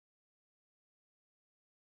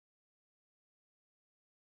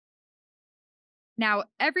Now,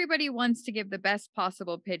 everybody wants to give the best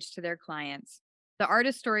possible pitch to their clients. The art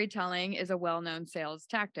of storytelling is a well known sales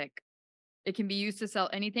tactic. It can be used to sell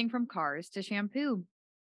anything from cars to shampoo.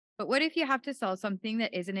 But what if you have to sell something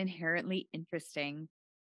that isn't inherently interesting?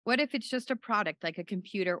 What if it's just a product like a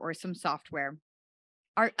computer or some software?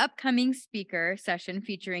 Our upcoming speaker session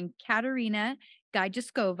featuring Katarina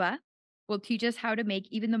Gajdacsova will teach us how to make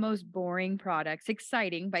even the most boring products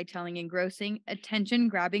exciting by telling engrossing, attention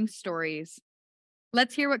grabbing stories.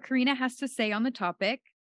 Let's hear what Karina has to say on the topic.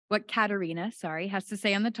 What Katarina, has to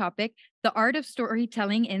say on the topic, the art of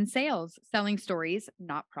storytelling in sales, selling stories,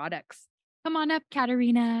 not products. Come on up,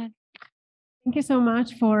 Katarina. Thank you so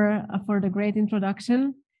much for the great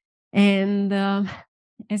introduction. And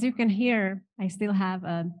as you can hear, I still have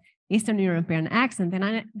an Eastern European accent, and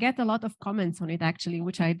I get a lot of comments on it actually,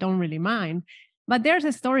 which I don't really mind. But there's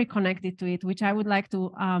a story connected to it, which I would like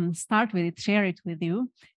to start with it, share it with you.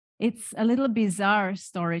 It's a little bizarre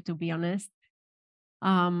story, to be honest.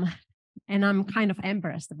 And I'm kind of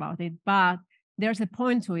embarrassed about it, but there's a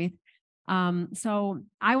point to it. So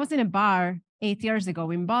I was in a bar 8 years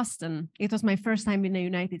ago in Boston. It was my first time in the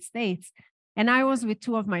United States. And I was with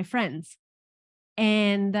two of my friends.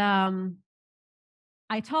 And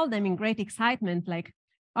I told them in great excitement, like,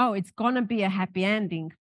 oh, it's going to be a happy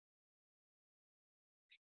ending.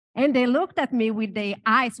 And they looked at me with their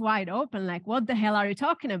eyes wide open, like, what the hell are you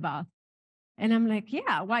talking about? And I'm like,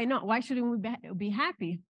 yeah, why not? Why shouldn't we be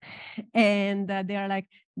happy? And they're like,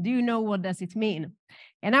 do you know what does it mean?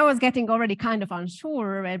 And I was getting already kind of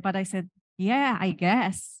unsure, but I said, yeah, I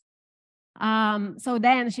guess. So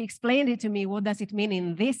then she explained it to me, what does it mean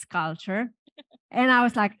in this culture? And I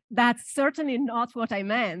was like, that's certainly not what I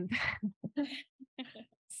meant.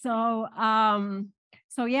 So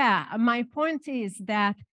yeah, my point is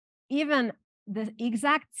that even the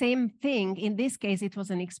exact same thing, in this case, it was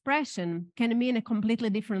an expression, can mean a completely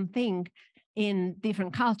different thing in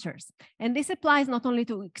different cultures. And this applies not only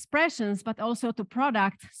to expressions, but also to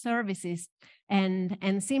product, services,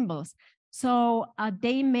 and symbols. So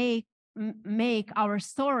they make our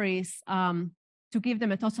stories to give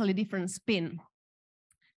them a totally different spin.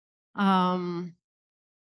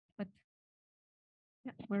 But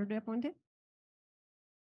yeah, where do I point it?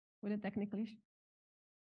 With a technical issue?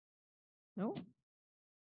 No?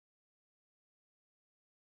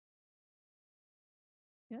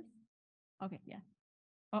 Yes? Okay, yeah.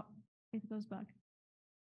 Oh, it goes back.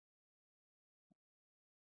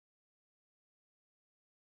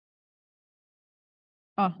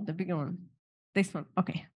 Oh, the bigger one. This one.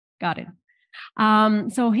 Okay, got it.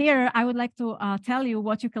 So here I would like to tell you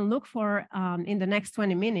what you can look for in the next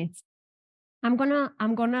 20 minutes. I'm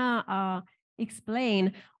gonna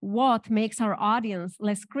explain what makes our audience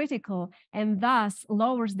less critical and thus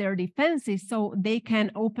lowers their defenses so they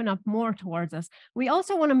can open up more towards us. We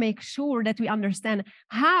also want to make sure that we understand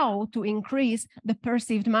how to increase the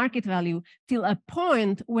perceived market value till a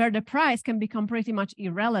point where the price can become pretty much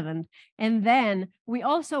irrelevant. And then we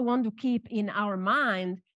also want to keep in our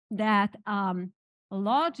mind that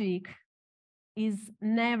logic is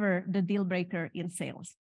never the deal breaker in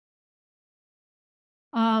sales.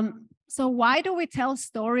 So why do we tell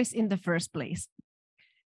stories in the first place?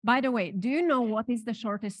 By the way, do you know what is the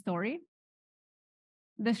shortest story?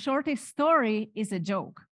 The shortest story is a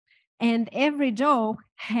joke. And every joke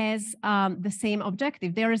has the same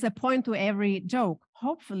objective. There is a point to every joke.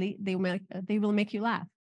 Hopefully, they will make you laugh.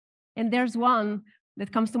 And there's one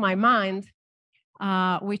that comes to my mind,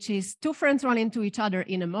 which is two friends run into each other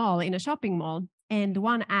in a mall, in a shopping mall, and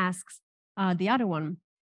one asks the other one,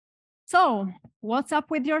 so what's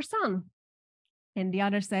up with your son? And the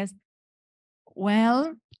other says,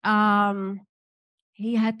 well,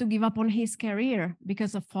 he had to give up on his career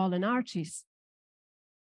because of fallen arches.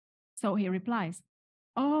 So he replies,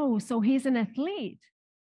 oh, so he's an athlete.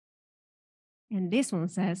 And this one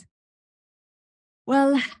says,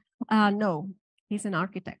 well, no, he's an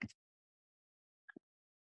architect.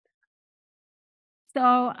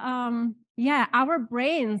 So yeah, our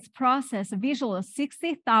brains process visuals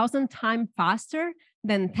 60,000 times faster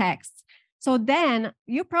than text. So then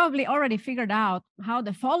you probably already figured out how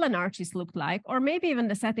the fallen arches look like, or maybe even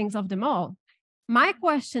the settings of the mall. My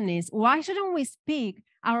question is, why shouldn't we speak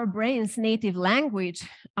our brain's native language?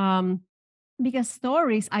 Because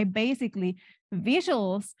stories are basically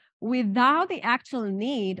visuals without the actual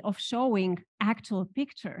need of showing actual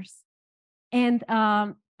pictures. And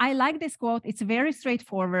I like this quote. It's very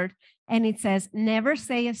straightforward. And it says, never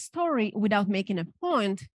say a story without making a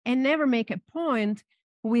point, and never make a point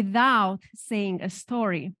without saying a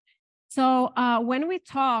story. So when we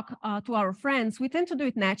talk to our friends, we tend to do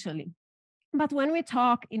it naturally. But when we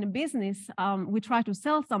talk in a business, we try to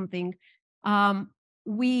sell something,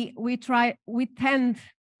 we tend,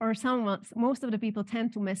 or most of the people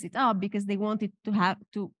tend to mess it up because they want it to have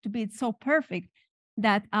to be so perfect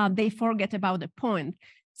that they forget about the point.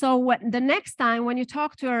 So the next time when you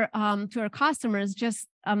talk to your customers, just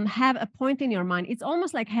have a point in your mind. It's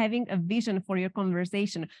almost like having a vision for your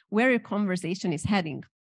conversation, where your conversation is heading.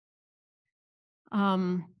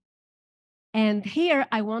 And here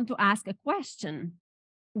I want to ask a question.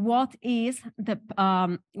 What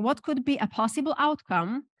could be a possible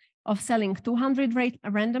outcome of selling 200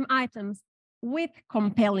 random items with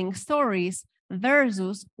compelling stories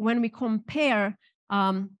versus when we compare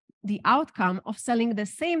the outcome of selling the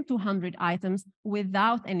same 200 items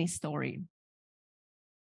without any story?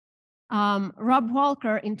 Rob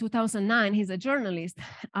Walker in 2009, he's a journalist,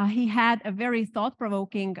 he had a very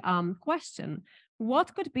thought-provoking question.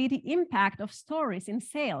 What could be the impact of stories in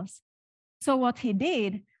sales? So what he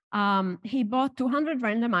did, he bought 200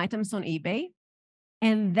 random items on eBay,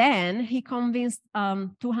 and then he convinced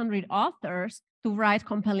 200 authors to write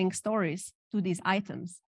compelling stories to these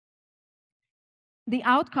items. The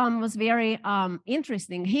outcome was very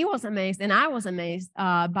interesting. He was amazed, and I was amazed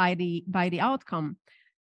by the outcome.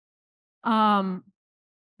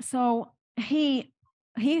 So he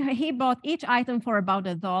bought each item for about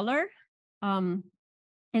 $1.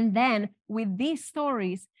 And then with these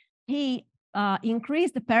stories, he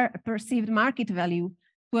increased the perceived market value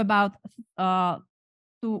to about, to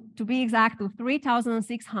be exact, to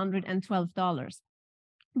 $3,612.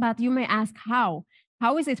 But you may ask how?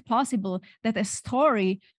 How is it possible that a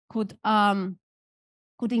story could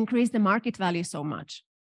increase the market value so much?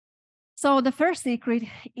 So the first secret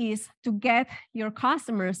is to get your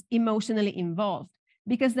customers emotionally involved,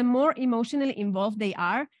 because the more emotionally involved they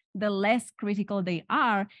are, the less critical they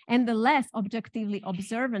are, and the less objectively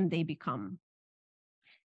observant they become.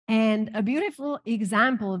 And a beautiful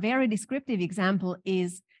example, very descriptive example,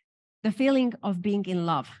 is the feeling of being in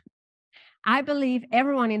love. I believe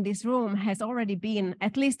everyone in this room has already been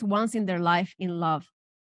at least once in their life in love.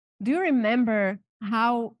 Do you remember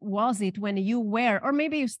how was it when you were, or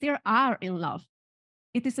maybe you still are in love?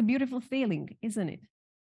 It is a beautiful feeling, isn't it?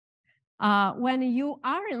 When you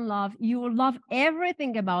are in love, you love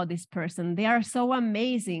everything about this person. They are so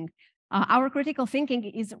amazing. Our critical thinking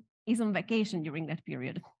is on vacation during that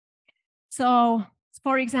period. So,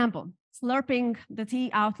 for example, slurping the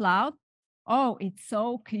tea out loud. Oh, it's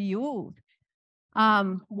so cute.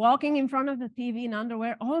 Walking in front of the TV in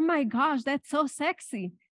underwear. Oh my gosh, that's so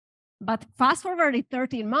sexy. But fast forward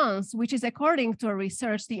 13 months, which is according to a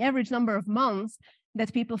research, the average number of months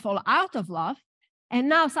that people fall out of love. And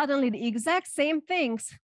now suddenly the exact same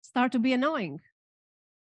things start to be annoying.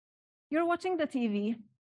 You're watching the TV,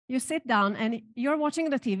 you sit down and you're watching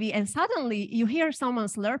the TV, and suddenly you hear someone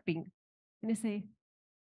slurping. And you say,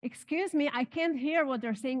 excuse me, I can't hear what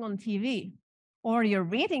they're saying on TV. Or you're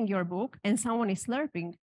reading your book and someone is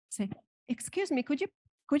slurping. Say, excuse me, could you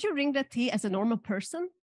drink the tea as a normal person?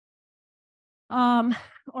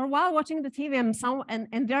 Or while watching the TV and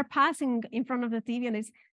they're passing in front of the TV and it's,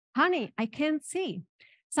 honey, I can't see.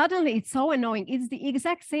 Suddenly it's so annoying. It's the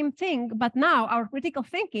exact same thing, but now our critical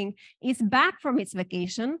thinking is back from its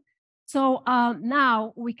vacation. So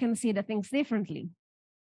now we can see the things differently.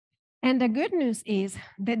 And the good news is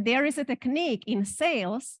that there is a technique in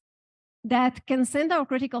sales that can send our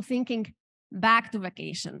critical thinking back to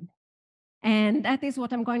vacation. And that is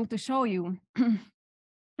what I'm going to show you.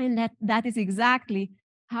 And that is exactly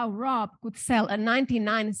how Rob could sell a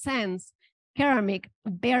 99-cent ceramic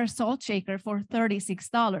bear salt shaker for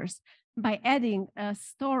 $36 by adding a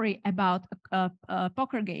story about a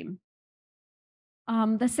poker game.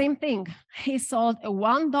 The same thing, he sold a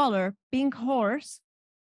 $1 pink horse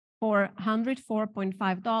for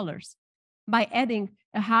 $104.5 by adding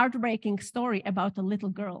a heartbreaking story about a little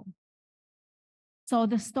girl. So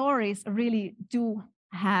the stories really do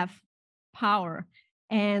have power.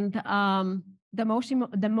 And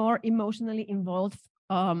the more emotionally involved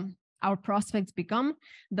our prospects become,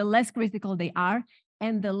 the less critical they are,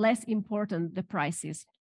 and the less important the price is.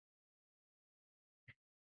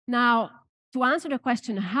 Now, to answer the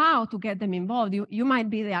question how to get them involved, you might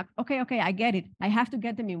be like, okay, I get it. I have to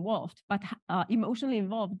get them involved, but emotionally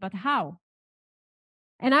involved, but how?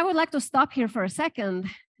 And I would like to stop here for a second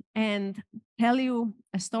and tell you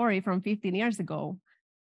a story from 15 years ago.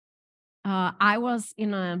 I was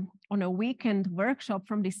on a weekend workshop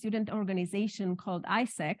from the student organization called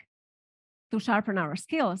ISEC to sharpen our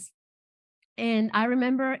skills. And I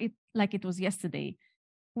remember it like it was yesterday.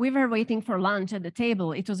 We were waiting for lunch at the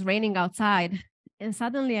table. It was raining outside. And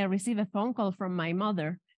suddenly I received a phone call from my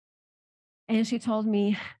mother. And she told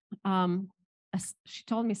me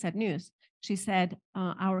sad news. She said,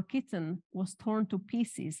 our kitten was torn to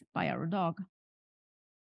pieces by our dog.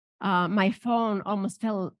 My phone almost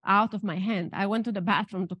fell out of my hand. I went to the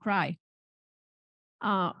bathroom to cry.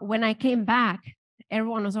 When I came back,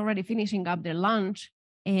 everyone was already finishing up their lunch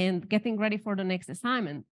and getting ready for the next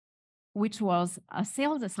assignment, which was a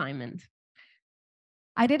sales assignment.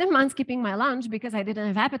 I didn't mind skipping my lunch because I didn't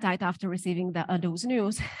have appetite after receiving those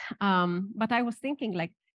news. But I was thinking,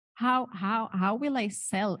 like, how will I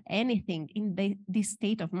sell anything in this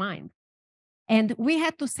state of mind? And we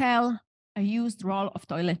had to sell a used roll of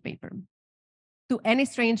toilet paper to any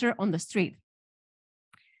stranger on the street.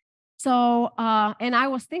 So, and I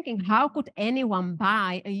was thinking, how could anyone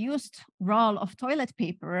buy a used roll of toilet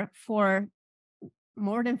paper for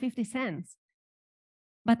more than 50 cents?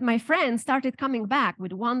 But my friends started coming back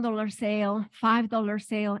with $1 sale, $5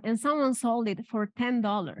 sale, and someone sold it for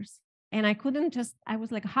 $10. And I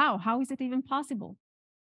was like, how is it even possible?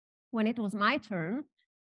 When it was my turn,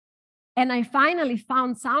 and I finally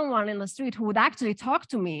found someone in the street who would actually talk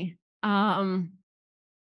to me,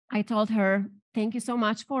 I told her, thank you so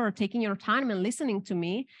much for taking your time and listening to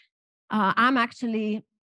me. I'm actually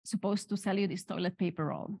supposed to sell you this toilet paper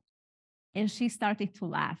roll. And she started to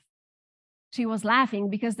laugh. She was laughing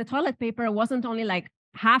because the toilet paper wasn't only like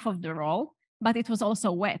half of the roll, but it was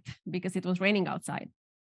also wet because it was raining outside.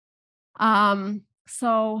 And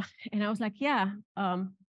I was like, yeah,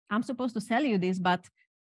 I'm supposed to sell you this, but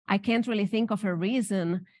I can't really think of a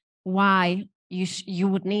reason why you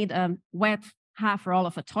would need a wet half roll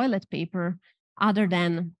of a toilet paper other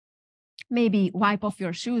than maybe wipe off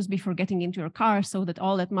your shoes before getting into your car so that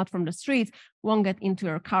all that mud from the streets won't get into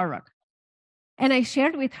your car rug. And I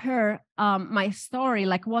shared with her my story,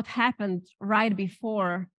 like what happened right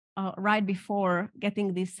before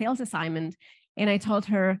getting this sales assignment. And I told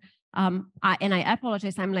her, and I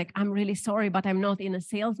apologized. I'm like, I'm really sorry, but I'm not in a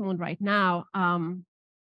sales mood right now.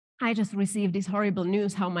 I just received this horrible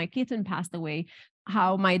news, how my kitten passed away,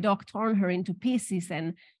 how my dog torn her into pieces,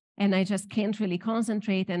 and I just can't really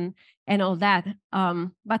concentrate and all that.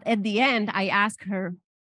 But at the end, I asked her,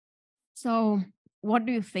 so what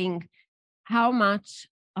do you think? How much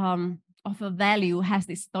of a value has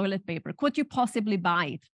this toilet paper? Could you possibly buy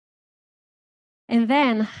it? And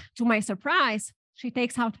then, to my surprise, she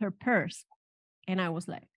takes out her purse. And I was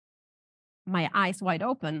like, my eyes wide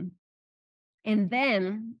open. And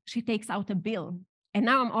then she takes out a bill. And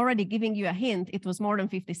now I'm already giving you a hint. It was more than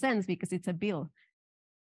 50 cents because it's a bill.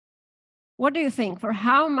 What do you think? For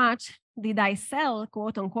how much did I sell,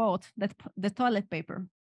 quote unquote, the toilet paper?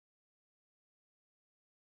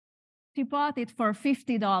 She bought it for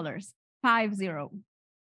 $50, 50.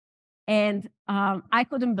 And I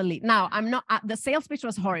couldn't believe. Now, I'm not, the sales pitch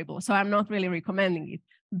was horrible, so I'm not really recommending it.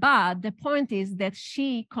 But the point is that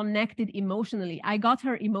she connected emotionally. I got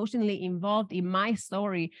her emotionally involved in my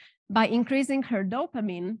story by increasing her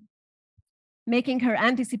dopamine, making her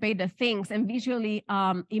anticipate the things and visually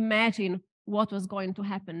imagine what was going to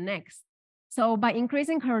happen next. So by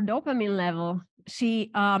increasing her dopamine level,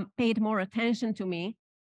 she paid more attention to me.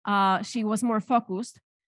 She was more focused.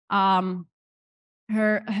 Her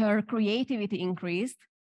creativity increased.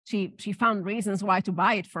 She found reasons why to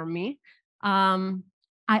buy it from me.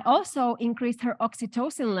 I also increased her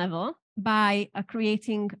oxytocin level by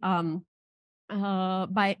creating,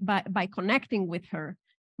 by connecting with her,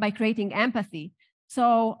 by creating empathy.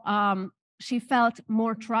 So she felt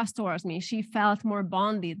more trust towards me. She felt more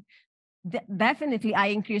bonded. Definitely, I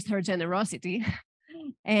increased her generosity.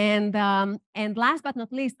 And last but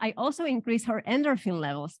not least, I also increased her endorphin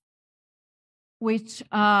levels, which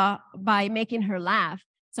by making her laugh,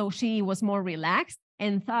 so she was more relaxed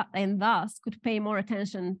and thus could pay more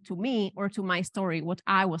attention to me or to my story, what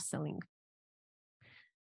I was selling.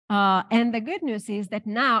 And the good news is that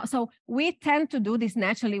now, so we tend to do this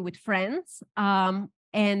naturally with friends,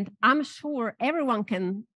 and I'm sure everyone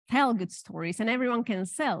can tell good stories and everyone can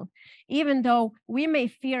sell, even though we may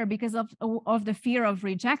fear because of the fear of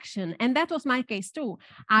rejection. And that was my case too.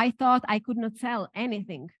 I thought I could not sell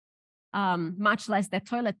anything, much less that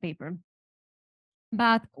toilet paper.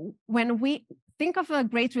 But when we think of a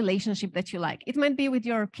great relationship that you like, it might be with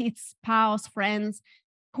your kids, spouse, friends,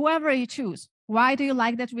 whoever you choose. Why do you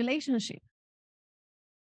like that relationship?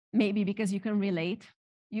 Maybe because you can relate.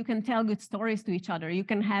 You can tell good stories to each other. You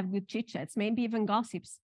can have good chit chats, maybe even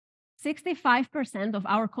gossips. 65% of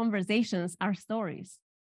our conversations are stories.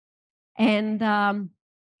 And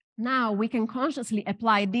now we can consciously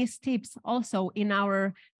apply these tips also in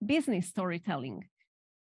our business storytelling.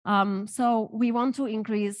 So we want to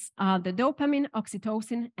increase the dopamine,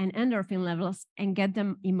 oxytocin, and endorphin levels and get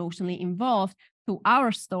them emotionally involved to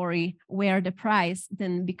our story, where the price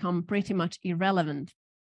then become pretty much irrelevant.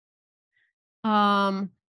 And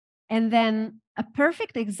then a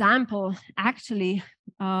perfect example actually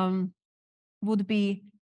would be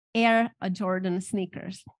Air Jordan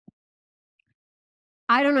sneakers.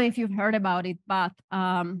 I don't know if you've heard about it, but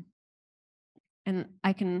and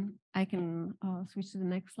I can switch to the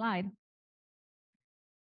next slide.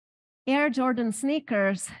 Air Jordan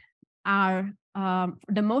sneakers are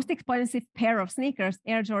the most expensive pair of sneakers,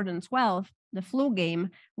 Air Jordan 12, the flu game,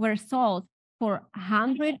 were sold for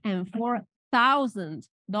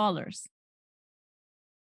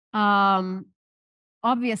 $104,000.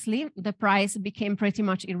 Obviously, the price became pretty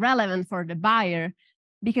much irrelevant for the buyer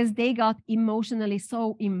because they got emotionally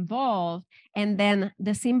so involved, and then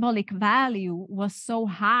the symbolic value was so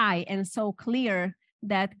high and so clear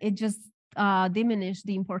that it just diminished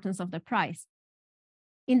the importance of the price.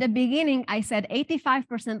 In the beginning, I said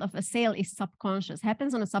 85% of a sale is subconscious,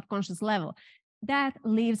 happens on a subconscious level. That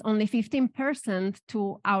leaves only 15%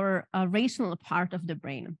 to our rational part of the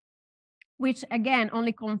brain, which again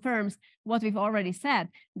only confirms what we've already said,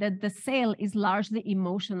 that the sale is largely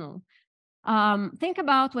emotional. Think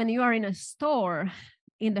about when you are in a store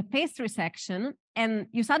in the pastry section and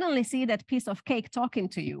you suddenly see that piece of cake talking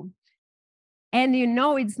to you. And you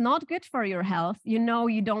know it's not good for your health, you know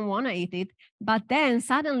you don't want to eat it, but then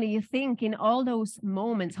suddenly you think in all those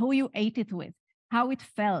moments who you ate it with, how it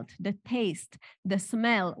felt, the taste, the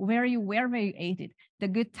smell, where you were when you ate it, the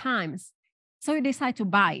good times. So you decide to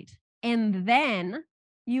buy it. And then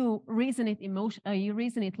you reason it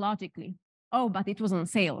logically. Oh, but it was on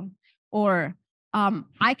sale. Or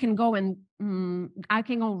I can go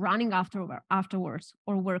running afterwards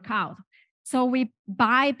or work out. So we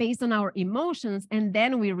buy based on our emotions, and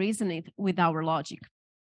then we reason it with our logic.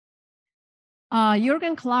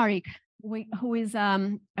 Jürgen Klarik, who is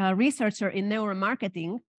a researcher in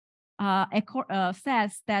neuromarketing,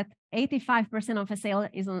 says that 85% of a sale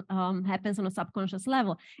happens on a subconscious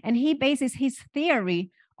level. And he bases his theory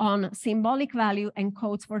on symbolic value and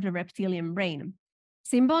codes for the reptilian brain.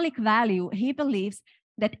 Symbolic value, he believes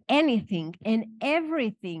that anything and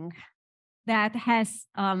everything that has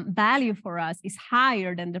value for us is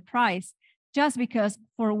higher than the price, just because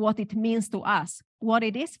for what it means to us, what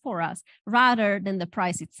it is for us, rather than the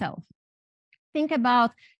price itself. Think about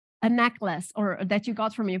a necklace or that you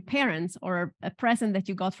got from your parents, or a present that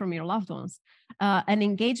you got from your loved ones, an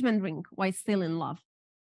engagement ring while still in love,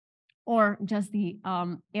 or just the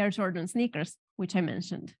Air Jordan sneakers, which I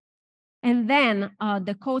mentioned. And then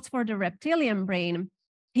the codes for the reptilian brain,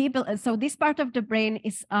 so this part of the brain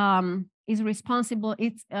is responsible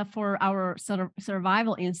for our sort of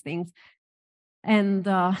survival instincts. And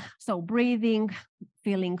so breathing,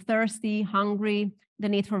 feeling thirsty, hungry, the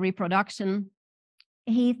need for reproduction.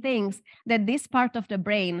 He thinks that this part of the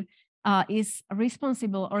brain is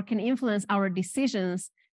responsible or can influence our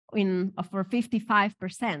decisions for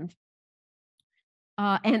 55%.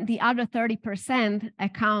 And the other 30%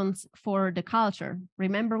 accounts for the culture.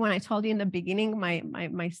 Remember when I told you in the beginning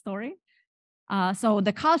my story? So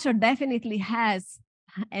the culture definitely has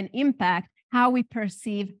an impact how we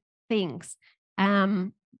perceive things.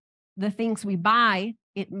 The things we buy,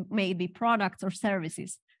 it may be products or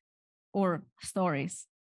services or stories.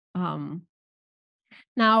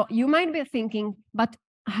 Now, you might be thinking, but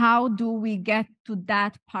how do we get to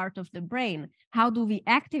that part of the brain? How do we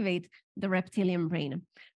activate the reptilian brain?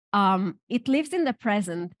 It lives in the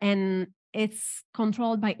present and it's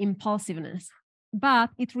controlled by impulsiveness,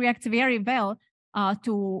 but it reacts very well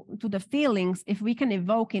to the feelings if we can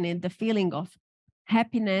evoke in it the feeling of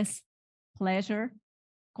happiness, pleasure,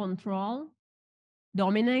 control,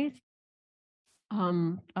 dominate,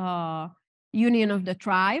 union of the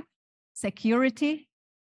tribe, security,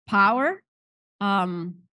 power,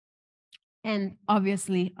 and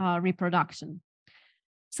obviously reproduction.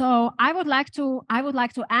 So I would like to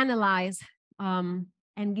analyze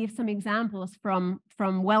and give some examples from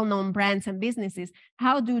well-known brands and businesses.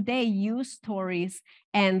 How do they use stories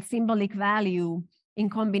and symbolic value in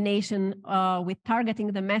combination with targeting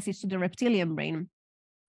the message to the reptilian brain?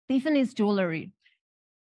 Tiffany's jewelry.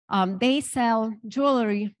 They sell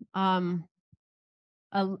jewelry at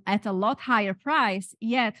a lot higher price,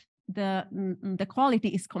 yet the quality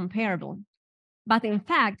is comparable. But in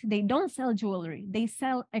fact, they don't sell jewelry. They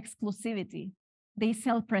sell exclusivity. They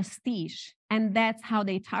sell prestige. And that's how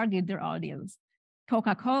they target their audience.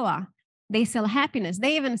 Coca-Cola, they sell happiness.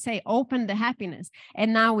 They even say, open the happiness.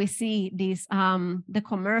 And now we see this, the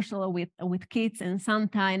commercial with kids and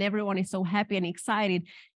Santa, and everyone is so happy and excited.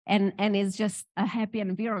 and it's just a happy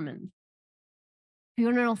environment.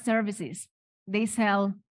 Funeral services, they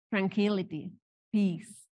sell tranquility,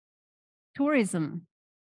 peace. Tourism,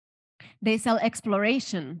 they sell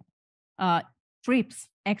exploration, trips,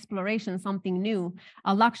 exploration, something new.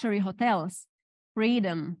 Luxury hotels,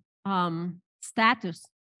 freedom, status,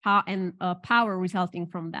 and power resulting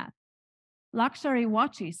from that. Luxury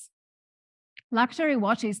watches,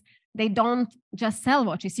 they don't just sell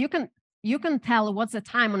watches. You can tell what's the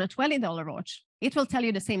time on a $20 watch. It will tell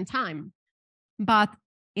you the same time. But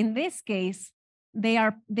in this case, they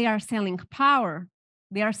are selling power,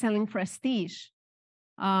 they are selling prestige,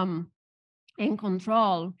 and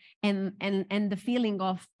control, and the feeling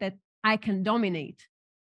of that I can dominate.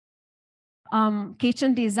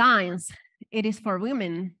 Kitchen designs, it is for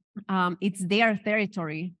women. It's their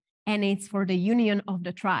territory, and it's for the union of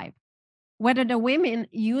the tribe. Whether the women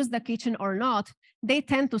use the kitchen or not, they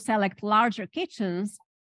tend to select larger kitchens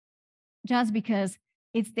just because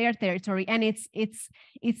it's their territory, and it's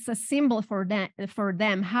a symbol for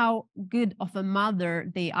them how good of a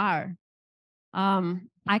mother they are.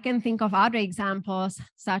 I can think of other examples,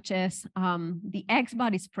 such as the Axe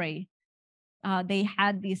body spray. They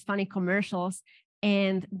had these funny commercials,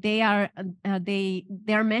 and their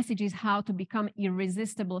message is how to become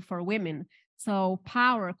irresistible for women. So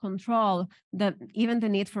power, control, even the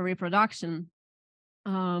need for reproduction.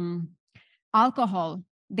 Alcohol,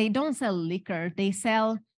 they don't sell liquor, they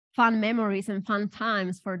sell fun memories and fun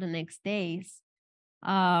times for the next days.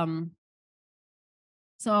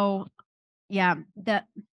 So yeah,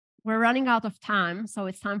 we're running out of time, so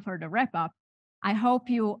it's time for the wrap up. I hope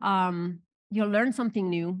you learned something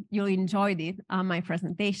new, you enjoyed it, my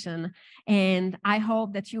presentation, and I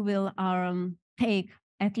hope that you will take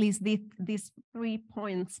at least these 3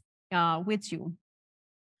 points with you.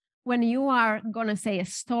 When you are gonna say a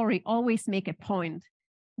story, always make a point.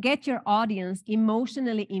 Get your audience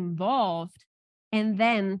emotionally involved, and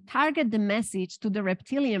then target the message to the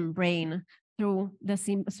reptilian brain through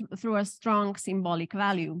a strong symbolic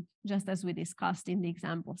value, just as we discussed in the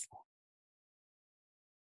examples.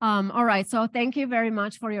 All right, so thank you very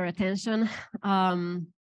much for your attention.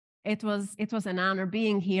 It was an honor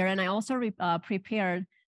being here, and I also prepared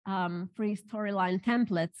 3 storyline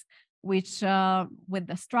templates, which with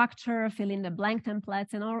the structure, fill in the blank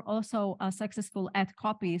templates, and also successful ad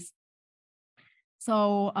copies.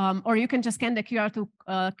 So, or you can just scan the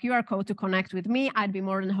QR code to connect with me. I'd be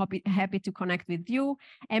more than happy to connect with you,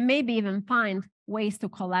 and maybe even find ways to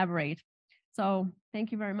collaborate. So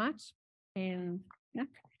thank you very much. And yeah.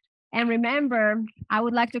 And remember, I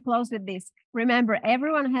would like to close with this. Remember,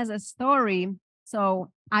 everyone has a story.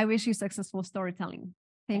 So I wish you successful storytelling.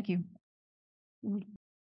 Thank you.